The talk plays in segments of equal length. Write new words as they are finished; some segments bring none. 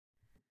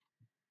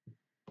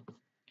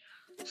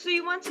So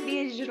you want to be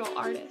a digital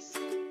artist.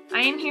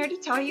 I am here to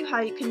tell you how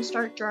you can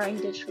start drawing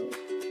digitally.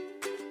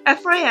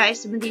 FYI,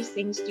 some of these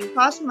things do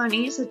cost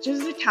money, such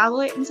as the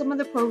tablet and some of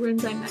the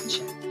programs I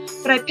mentioned.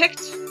 But I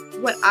picked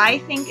what I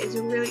think is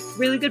a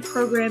really good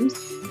programs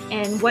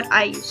and what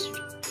I used to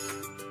do.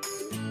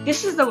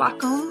 This is the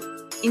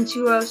Wacom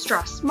into a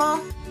straw small.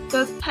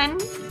 The pen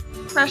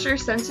pressure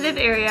sensitive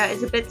area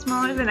is a bit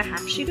smaller than a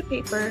half sheet of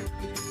paper,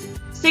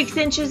 6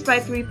 inches by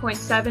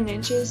 3.7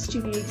 inches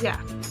to be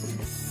exact.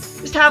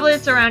 This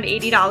tablet's around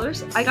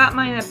 $80. I got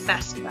mine at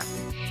Best Buy.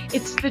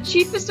 It's the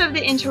cheapest of the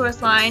Intuos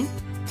line,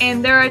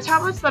 and there are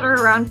tablets that are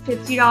around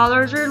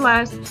 $50 or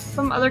less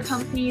from other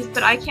companies,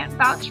 but I can't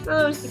vouch for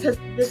those because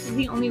this is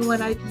the only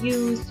one I've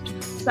used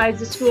besides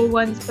the school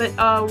ones, but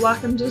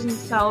Wacom doesn't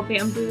sell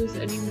Bamboos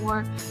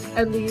anymore,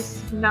 at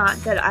least not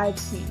that I've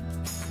seen.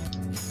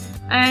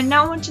 And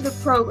now onto the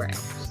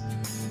programs.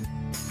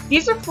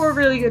 These are 4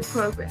 really good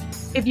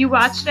programs. If you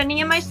watched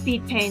any of my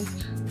speed paints,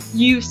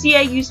 you see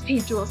I use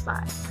Paint Dual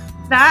Size.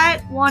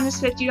 That one is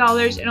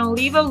 $50, and I'll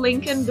leave a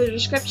link in the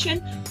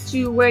description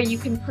to where you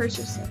can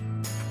purchase it.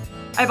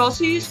 I've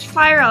also used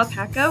Fire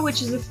Alpaca,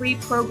 which is a free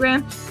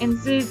program, and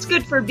it's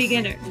good for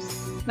beginners.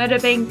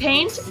 Metabang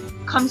Paint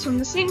comes from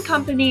the same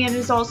company and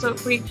is also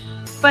free,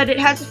 but it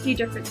has a few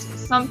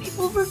differences. Some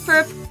people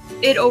prefer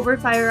it over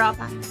Fire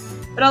Alpaca,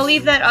 but I'll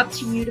leave that up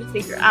to you to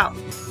figure out.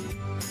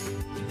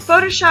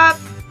 Photoshop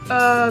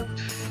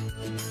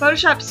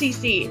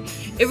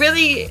CC. It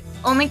really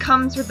only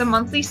comes with a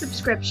monthly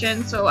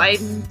subscription, so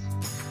I'm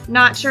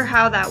not sure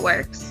how that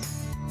works.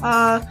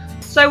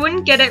 So I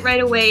wouldn't get it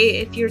right away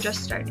if you're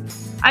just starting.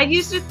 I've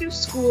used it through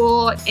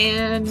school,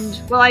 and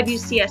well, I've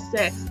used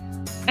CS6,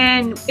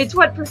 and it's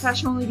what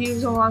professionals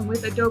use along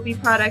with Adobe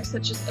products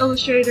such as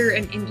Illustrator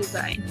and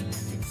InDesign.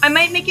 I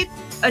might make it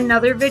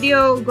another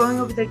video going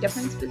over the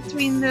difference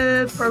between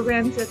the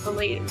programs at the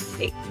later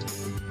date.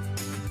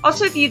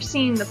 Also, if you've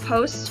seen the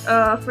post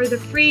for the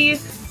free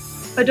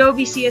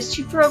Adobe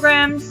CS2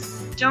 programs,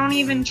 don't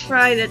even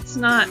try. That's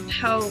not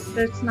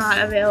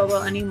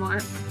available anymore.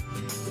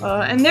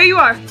 And there you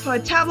are, a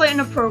tablet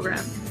and a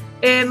program.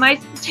 It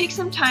might take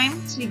some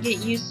time to get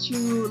used to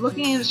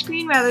looking at the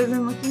screen rather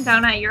than looking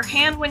down at your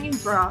hand when you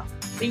draw,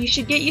 but you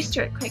should get used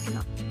to it quick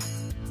enough.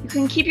 You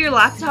can keep your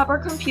laptop or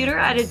computer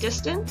at a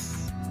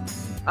distance,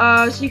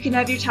 so you can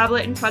have your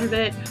tablet in front of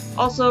it.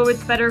 Also,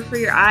 it's better for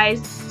your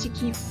eyes to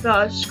keep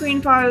the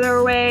screen farther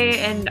away,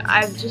 and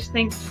I just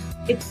think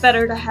it's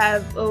better to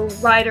have a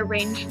wider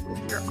range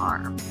with your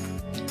arm.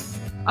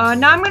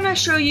 Now I'm going to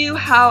show you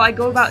how I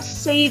go about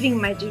saving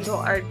my digital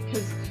art,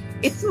 because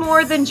it's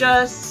more than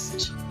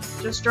just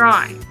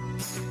drawing.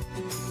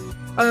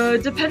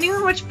 Depending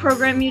on which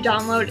program you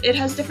download, it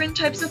has different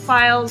types of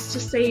files to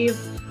save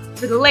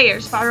for the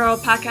layers. Fire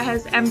Alpaca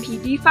has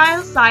MPD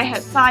files, Sai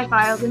has Sai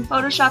files, and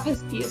Photoshop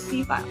has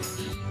PSD files.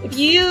 If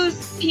you use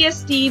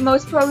PSD,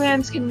 most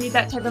programs can read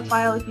that type of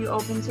file if you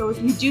open, so if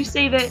you do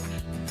save it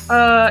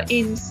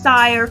in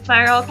Sai or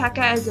Fire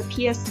Alpaca as a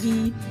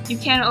PSD, you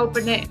can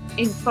open it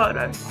in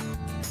Photoshop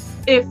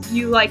if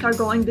you are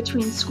going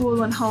between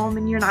school and home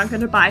and you're not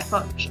going to buy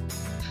Photoshop.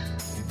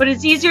 But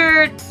it's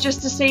easier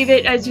just to save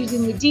it as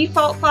using the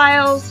default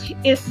files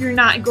if you're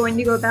not going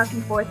to go back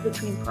and forth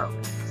between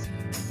programs.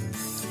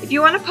 If you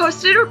want to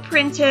post it or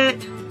print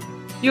it,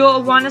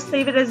 you'll want to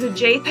save it as a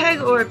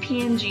JPEG or a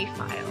PNG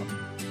file.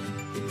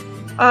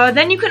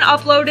 Then you can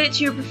upload it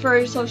to your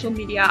preferred social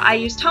media. I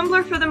use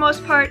Tumblr for the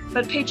most part,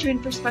 but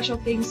Patreon for special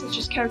things such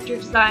as character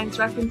designs,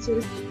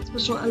 references,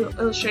 special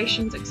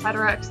illustrations,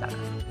 etc., etc.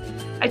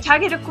 I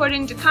tag it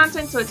according to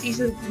content so it's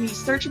easily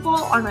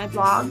searchable on my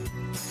blog.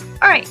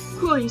 Alright,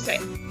 cool, you say.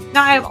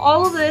 Now I have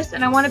all of this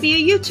and I want to be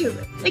a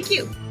YouTuber, like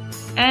you.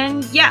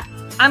 And yeah,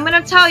 I'm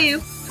going to tell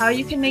you how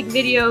you can make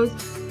videos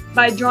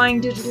by drawing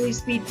digitally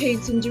speed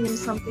paints and doing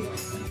something like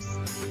this.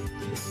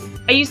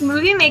 I use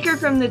Movie Maker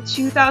from the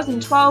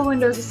 2012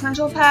 Windows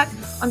Essential Pack.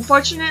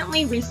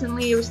 Unfortunately,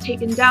 recently it was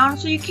taken down,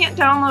 so you can't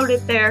download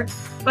it there,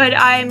 but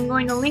I'm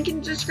going to link in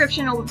the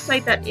description a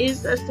website that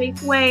is a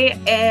safe way,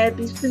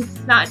 since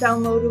it's not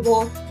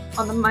downloadable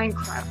on the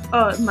Microsoft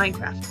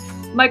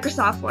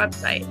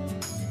website.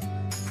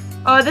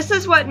 This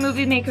is what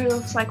Movie Maker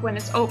looks like when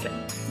it's open.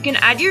 You can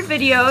add your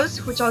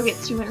videos, which I'll get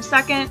to in a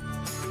second,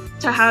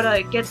 to how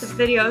to get the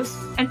videos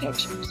and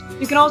pictures.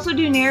 You can also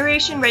do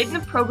narration right in the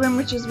program,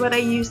 which is what I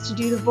use to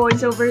do the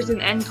voiceovers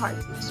and end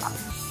cards and stuff.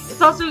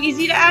 It's also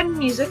easy to add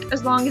music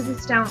as long as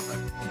it's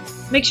downloaded.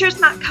 Make sure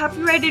it's not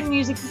copyrighted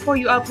music before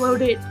you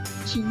upload it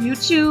to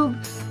YouTube,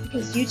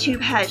 because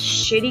YouTube has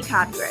shitty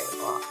copyright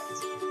laws.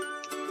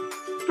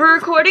 For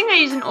recording, I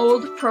use an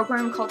old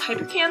program called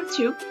HyperCam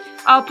 2.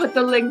 I'll put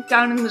the link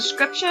down in the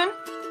description.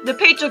 The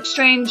page looks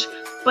strange,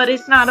 but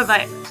it's not a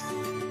virus.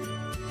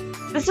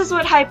 This is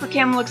what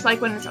HyperCam looks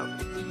like when it's open.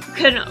 You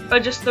can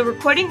adjust the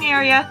recording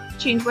area,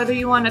 change whether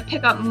you want to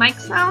pick up mic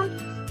sound,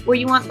 where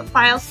you want the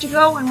files to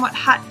go, and what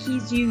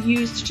hotkeys you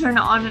use to turn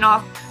it on and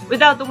off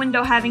without the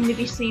window having to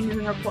be seen in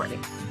the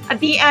recording. At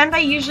the end, I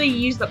usually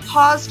use the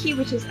pause key,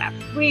 which is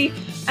F3,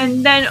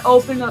 and then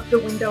open up the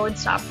window and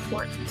stop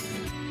recording.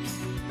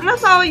 And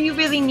that's all you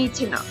really need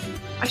to know.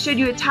 I showed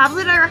you a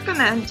tablet I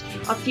recommend,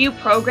 a few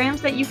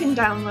programs that you can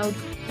download,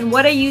 and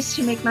what I use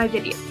to make my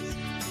videos.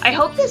 I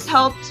hope this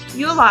helped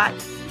you a lot,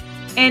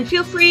 and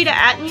feel free to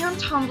add me on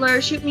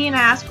Tumblr, shoot me an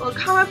ask, or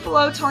comment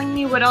below telling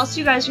me what else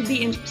you guys would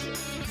be interested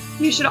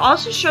in. You should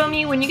also show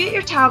me when you get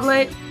your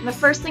tablet and the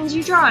first things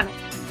you draw on it.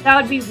 That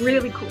would be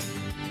really cool.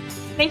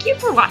 Thank you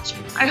for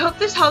watching. I hope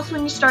this helps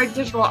when you start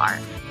digital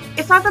art.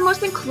 It's not the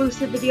most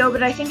inclusive video,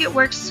 but I think it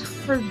works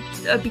for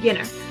a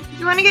beginner. If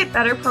you want to get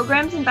better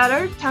programs and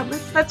better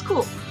tablets, that's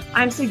cool.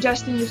 I'm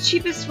suggesting the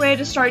cheapest way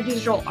to start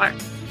digital art,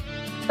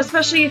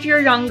 especially if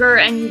you're younger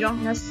and you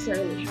don't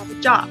necessarily have a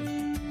job.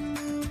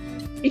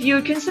 If you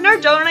would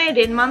consider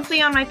donating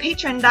monthly on my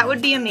Patreon, that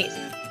would be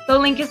amazing. The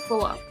link is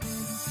below.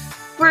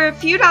 For a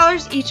few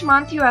dollars each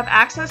month, you have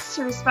access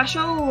to the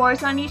special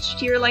rewards on each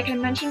tier like I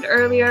mentioned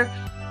earlier.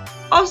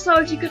 Also,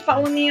 if you could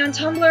follow me on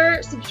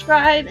Tumblr,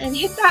 subscribe, and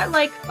hit that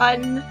like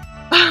button.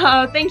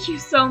 Thank you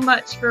so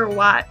much for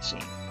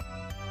watching.